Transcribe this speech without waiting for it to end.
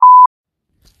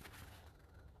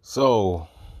So,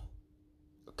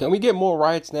 can we get more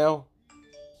riots now?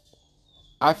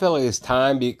 I feel like it's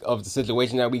time of the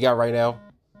situation that we got right now.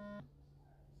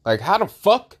 Like, how the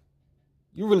fuck?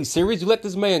 You really serious? You let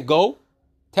this man go?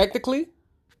 Technically?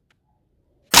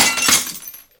 BMG.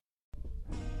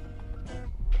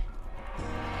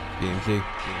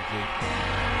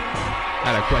 I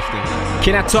had a question.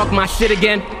 Can I talk my shit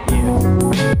again?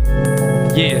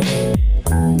 Yeah.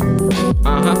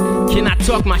 Can I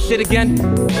talk my shit again?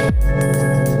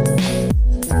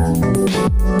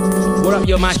 What up,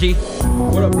 yo, Maji?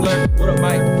 What up, Blur? What up,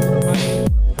 Mike?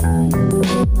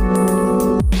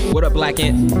 What up, Black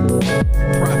Ant?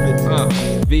 Prophet.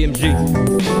 VMG.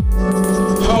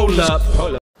 Hold up.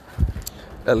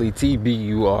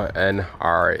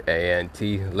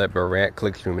 LETBURNRANT. Let Barant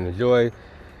click, stream, and enjoy.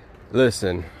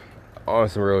 Listen, on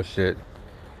some real shit.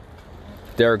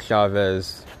 Derek Chauvin,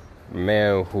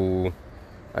 man who,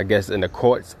 I guess in the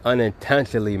courts,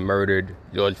 unintentionally murdered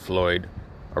George Floyd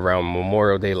around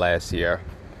Memorial Day last year.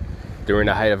 During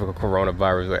the height of a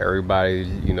coronavirus where everybody,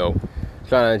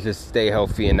 trying to just stay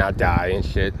healthy and not die and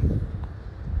shit.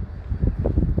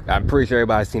 I'm pretty sure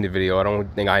everybody's seen the video. I don't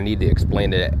think I need to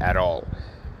explain it at all.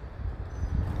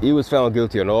 He was found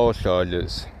guilty on all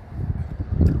charges.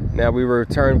 Now we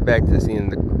returned back to the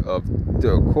scene of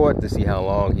the court to see how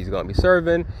long he's going to be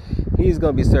serving. He's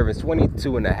going to be serving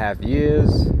 22 and a half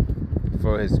years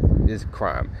for his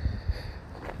crime.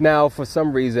 Now, for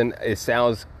some reason, it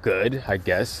sounds good, I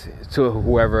guess, to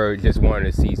whoever just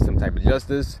wanted to see some type of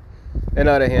justice. On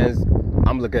the other hand,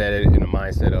 I'm looking at it in the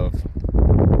mindset of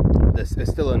this is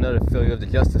still another failure of the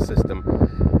justice system.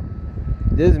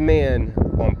 This man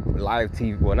on live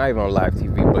TV, well, not even on live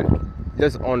TV, but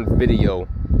just on video,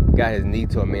 got his knee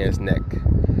to a man's neck.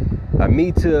 A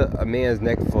knee to a man's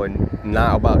neck for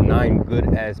about 9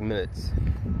 good ass minutes.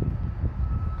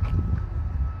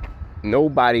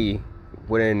 Nobody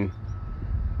within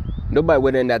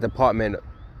that department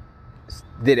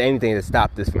did anything to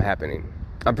stop this from happening.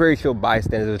 I'm pretty sure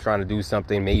bystanders are trying to do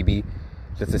something, maybe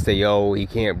just to say, yo, he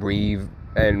can't breathe,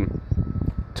 and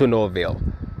to no avail.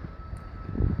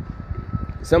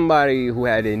 Somebody who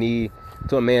had a knee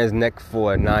to a man's neck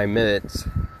for 9 minutes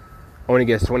only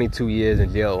gets 22 years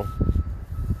in jail.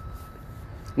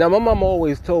 Now, my mom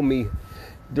always told me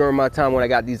during my time when I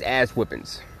got these ass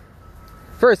whippings,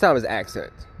 first time is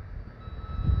accent.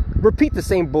 Repeat the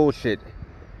same bullshit.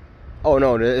 Oh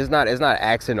no, it's not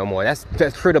accent no more. That's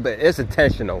straight up. It's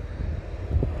intentional.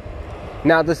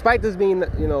 Now, despite this being,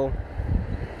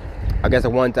 I guess a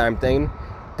one-time thing,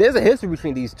 there's a history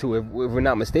between these two, if we're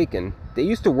not mistaken. They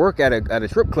used to work at a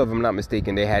strip club, if I'm not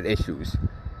mistaken. They had issues.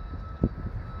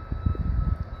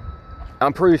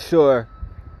 I'm pretty sure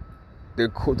the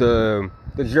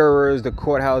jurors, the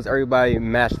courthouse, everybody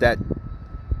matched that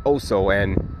also,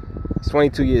 and it's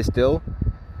 22 years still.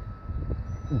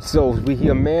 So we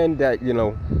hear a man that,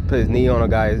 put his knee on a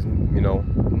guy's,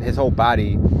 his whole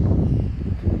body,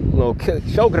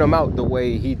 choking him out the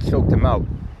way he choked him out,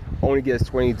 only gets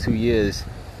 22 years.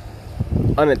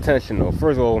 Unintentional.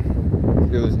 First of all,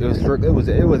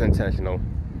 it was intentional.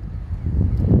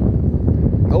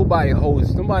 Nobody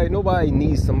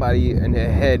needs somebody in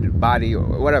their head, body,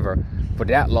 or whatever for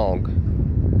that long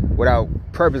without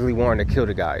purposely wanting to kill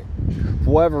the guy.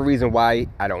 For whatever reason why,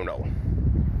 I don't know.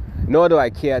 Nor do I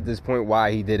care at this point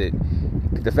why he did it.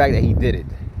 The fact that he did it,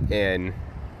 and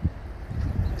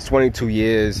it's 22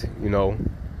 years, I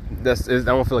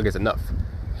don't feel like it's enough.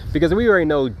 Because we already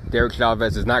know Derek Chauvin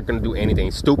is not going to do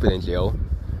anything stupid in jail.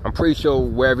 I'm pretty sure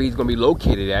wherever he's going to be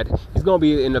located at, he's going to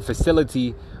be in a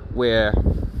facility where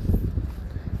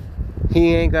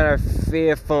he ain't got to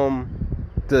fear from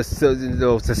the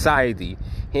society.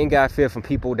 He ain't got to fear from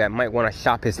people that might want to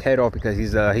chop his head off because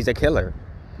he's a killer,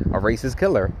 a racist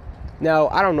killer. Now,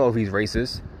 I don't know if he's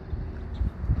racist.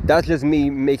 That's just me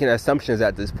making assumptions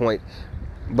at this point.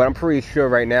 But I'm pretty sure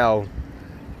right now,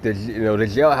 the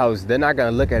jailhouse, they're not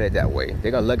going to look at it that way.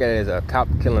 They're going to look at it as a cop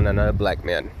killing another black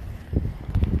man.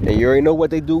 And you already know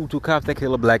what they do to cops that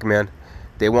kill a black man.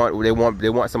 They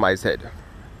want somebody's head.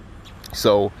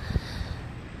 So,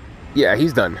 yeah,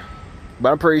 he's done.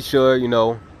 But I'm pretty sure,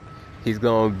 he's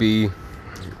going to be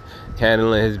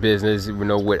handling his business,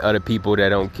 with other people that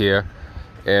don't care.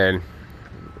 And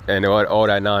all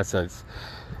that nonsense.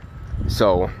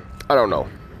 So I don't know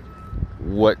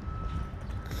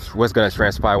what's gonna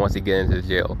transpire once he gets into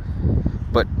jail,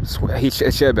 but it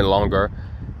should have been longer.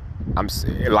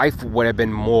 Life would have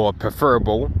been more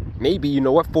preferable. Maybe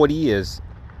 40 years.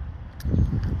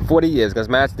 40 years, because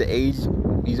match the age.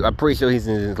 I'm pretty sure he's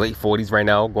in his late 40s right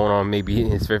now, going on maybe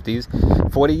in his 50s.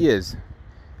 40 years.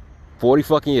 40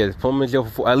 fucking years. Put him in jail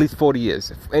for at least 40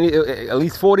 years. At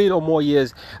least 40 or more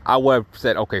years, I would have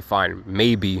said, okay, fine.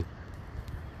 Maybe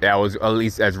that was at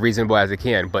least as reasonable as it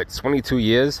can. But 22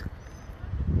 years?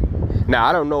 Now,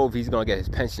 I don't know if he's going to get his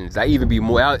pensions. That'll even be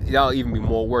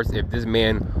more worse if this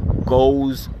man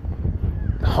goes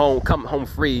home, come home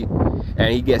free,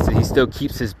 and he still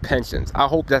keeps his pensions. I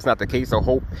hope that's not the case. I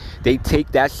hope they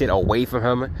take that shit away from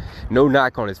him. No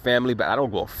knock on his family, but I don't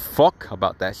give a fuck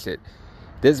about that shit.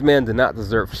 This man did not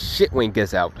deserve shit when he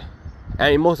gets out.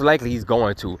 And most likely he's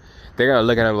going to. They're going to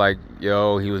look at him like,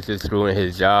 yo, he was just doing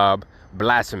his job.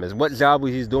 Blasphemous. What job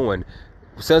was he doing?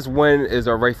 Since when is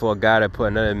it right for a guy to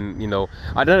put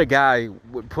another guy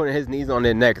putting his knees on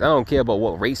their necks? I don't care about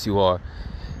what race you are.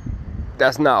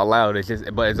 That's not allowed.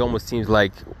 But it almost seems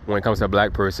like when it comes to a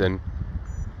black person,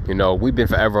 we've been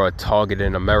forever a target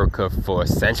in America for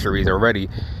centuries already.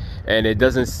 And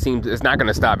it's not going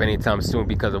to stop anytime soon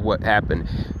because of what happened.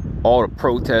 All the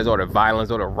protests, all the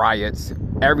violence, all the riots,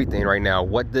 everything right now.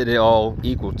 What did it all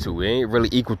equal to? It ain't really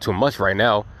equal to much right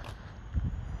now.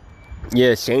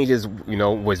 Yeah, changes,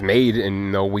 was made,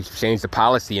 and, we changed the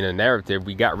policy and the narrative.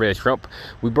 We got rid of Trump.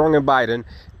 We brought in Biden.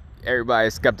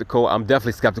 Everybody's skeptical. I'm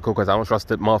definitely skeptical because I don't trust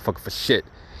that motherfucker for shit.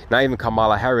 Not even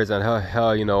Kamala Harris and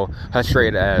her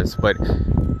straight ass. But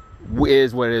it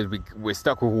is what it is. We're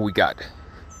stuck with who we got.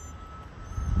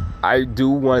 I do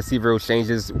want to see real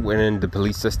changes within the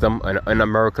police system in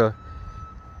America.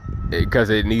 Because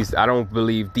I don't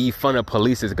believe defunding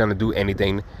police is going to do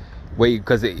anything.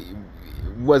 Because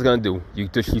what's going to do? You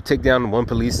take down one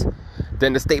police,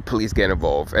 then the state police get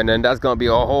involved, and then that's going to be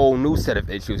a whole new set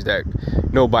of issues that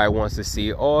nobody wants to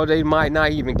see, or they might not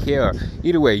even care.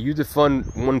 Either way, you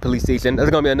defund one police station,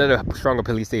 there's going to be another stronger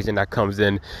police station that comes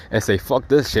in and say, fuck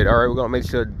this shit, all right, we're going to make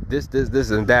sure this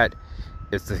and that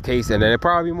is the case, and then it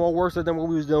probably be more worse than what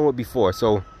we was dealing with before.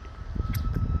 So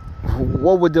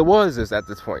what there was is at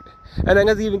this point. And then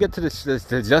let's even get to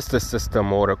the justice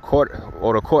system or the court,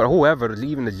 whoever,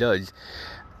 even the judge.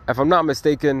 If I'm not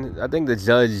mistaken, I think the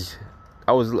judge,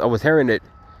 I was hearing it,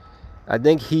 I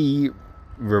think he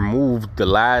removed the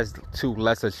last two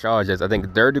lesser charges. I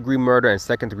think third-degree murder and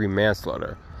second-degree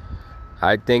manslaughter.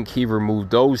 I think he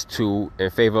removed those two in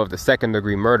favor of the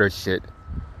second-degree murder shit.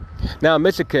 Now,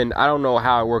 Michigan, I don't know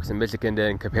how it works in Michigan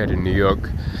then compared to New York.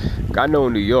 I know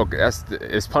in New York,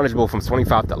 it's punishable from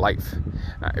 25 to life.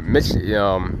 Not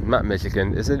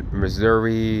Michigan. Is it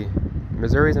Missouri?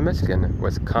 Missouri's in Michigan.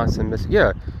 Wisconsin, Michigan.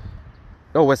 Yeah.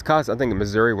 No, Wisconsin. I think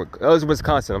Missouri. Oh, it's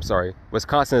Wisconsin. I'm sorry.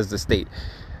 Wisconsin is the state.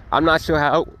 I'm not sure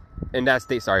how in that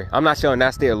state. Sorry, I'm not sure in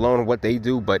that state alone what they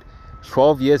do. But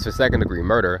 12 years for second-degree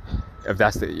murder. If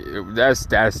that's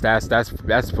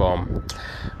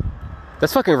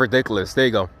fucking ridiculous. There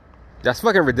you go. That's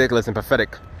fucking ridiculous and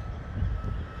pathetic.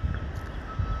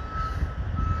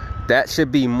 That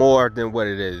should be more than what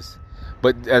it is.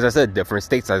 But as I said, different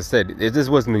states, as I said, if this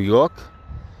was New York,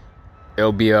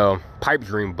 it'll be a pipe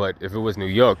dream. But if it was New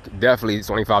York, definitely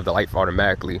 25 to life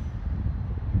automatically.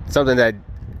 Something that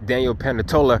Daniel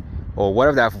Panatola, or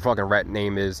whatever that fucking rat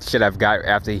name is, should have got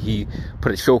after he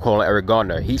put a chokehold on Eric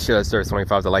Garner. He should have served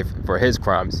 25 to life for his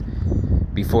crimes.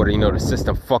 Before the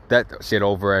system fucked that shit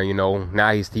over, and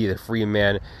now he's a free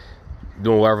man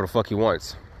doing whatever the fuck he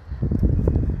wants.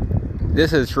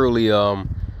 This is truly I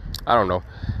don't know.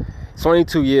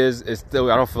 22 years is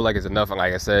still, I don't feel like it's enough.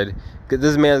 Like I said, because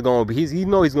this man's gonna be, he's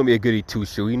gonna be a goody two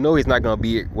shoe. He's not gonna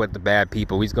be with the bad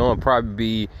people. He's gonna probably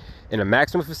be in a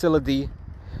maximum facility,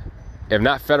 if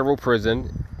not federal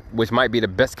prison, which might be the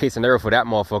best case scenario for that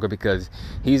motherfucker because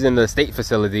he's in the state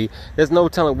facility. There's no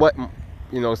telling what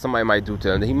somebody might do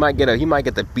to him. He might get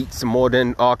the beats more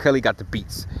than R. Kelly got the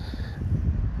beats.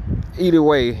 Either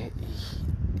way,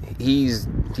 he's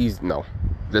no.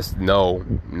 Just no,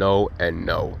 and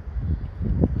no.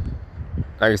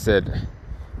 Like I said,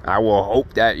 I will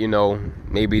hope that,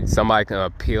 maybe somebody can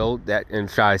appeal that and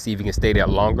try to see if he can stay there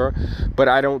longer. But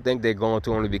I don't think they're going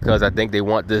to, only because I think they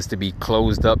want this to be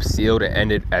closed up, sealed, and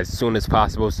ended as soon as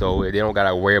possible so they don't got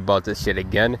to worry about this shit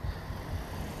again.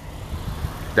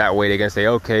 That way they can say,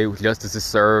 okay, justice is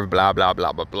served, blah, blah,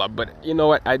 blah, blah, blah. But you know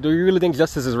what? Do you really think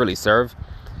justice is really served?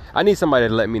 I need somebody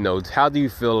to let me know. How do you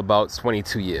feel about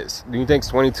 22 years? Do you think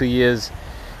 22 years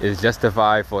is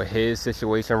justified for his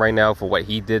situation right now, for what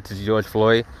he did to George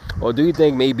Floyd? Or do you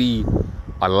think maybe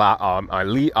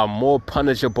a more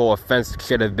punishable offense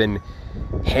should have been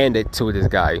handed to this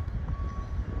guy?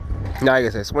 Now, like I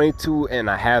said, 22 and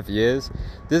a half years.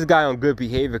 This guy on good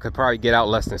behavior could probably get out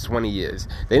less than 20 years.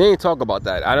 They didn't talk about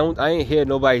that. I ain't hear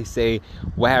nobody say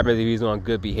what happens if he's on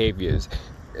good behaviors,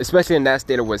 especially in that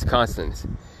state of Wisconsin.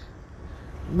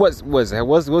 What's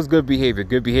good behavior?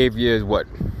 Good behavior is what?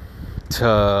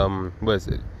 What is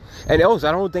it? And also,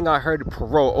 I don't think I heard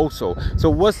parole also. So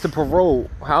what's the parole?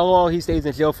 How long he stays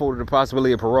in jail for the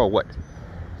possibility of parole? What?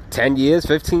 10 years,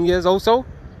 15 years also?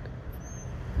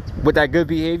 With that good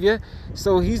behavior?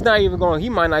 So he's not even going, he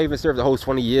might not even serve the whole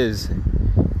 20 years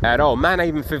at all. Might not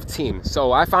even 15.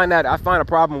 So I find a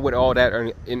problem with all that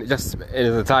in its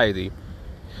entirety.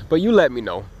 But you let me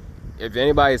know. If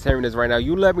anybody is hearing this right now,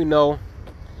 you let me know.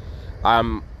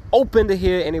 I'm open to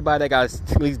hear anybody that got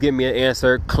at least give me an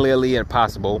answer clearly and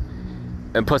possible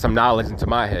and put some knowledge into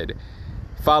my head.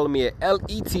 Follow me at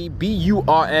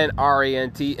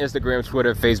LETBURNRANT, Instagram,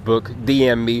 Twitter, Facebook,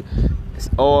 DM me,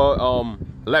 or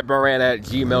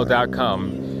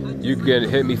letburrant@gmail.com. You can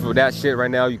hit me for that shit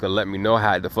right now. You can let me know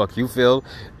how the fuck you feel.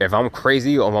 If I'm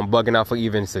crazy or if I'm bugging out for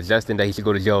even suggesting that he should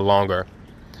go to jail longer.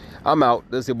 I'm out.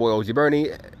 This is your boy OG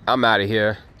Bernie. I'm out of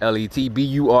here.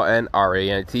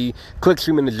 LETBURNRANT. Click,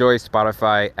 stream, and enjoy.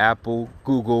 Spotify, Apple,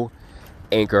 Google,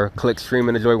 Anchor. Click, stream,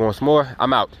 and enjoy once more.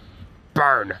 I'm out.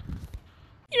 Burn.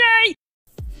 Yay!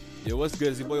 Yo, what's good?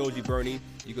 It's your boy OG Bernie.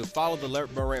 You can follow the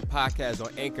Let Burn Rant podcast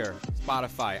on Anchor,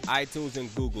 Spotify, iTunes,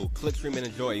 and Google. Click, stream, and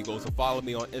enjoy. You can also follow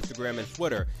me on Instagram and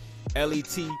Twitter.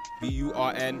 LETBURNRANT.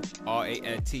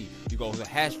 You go to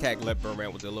hashtag Let Burn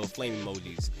Rant with the little flame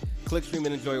emojis. Click, stream,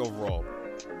 and enjoy overall.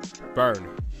 Burn.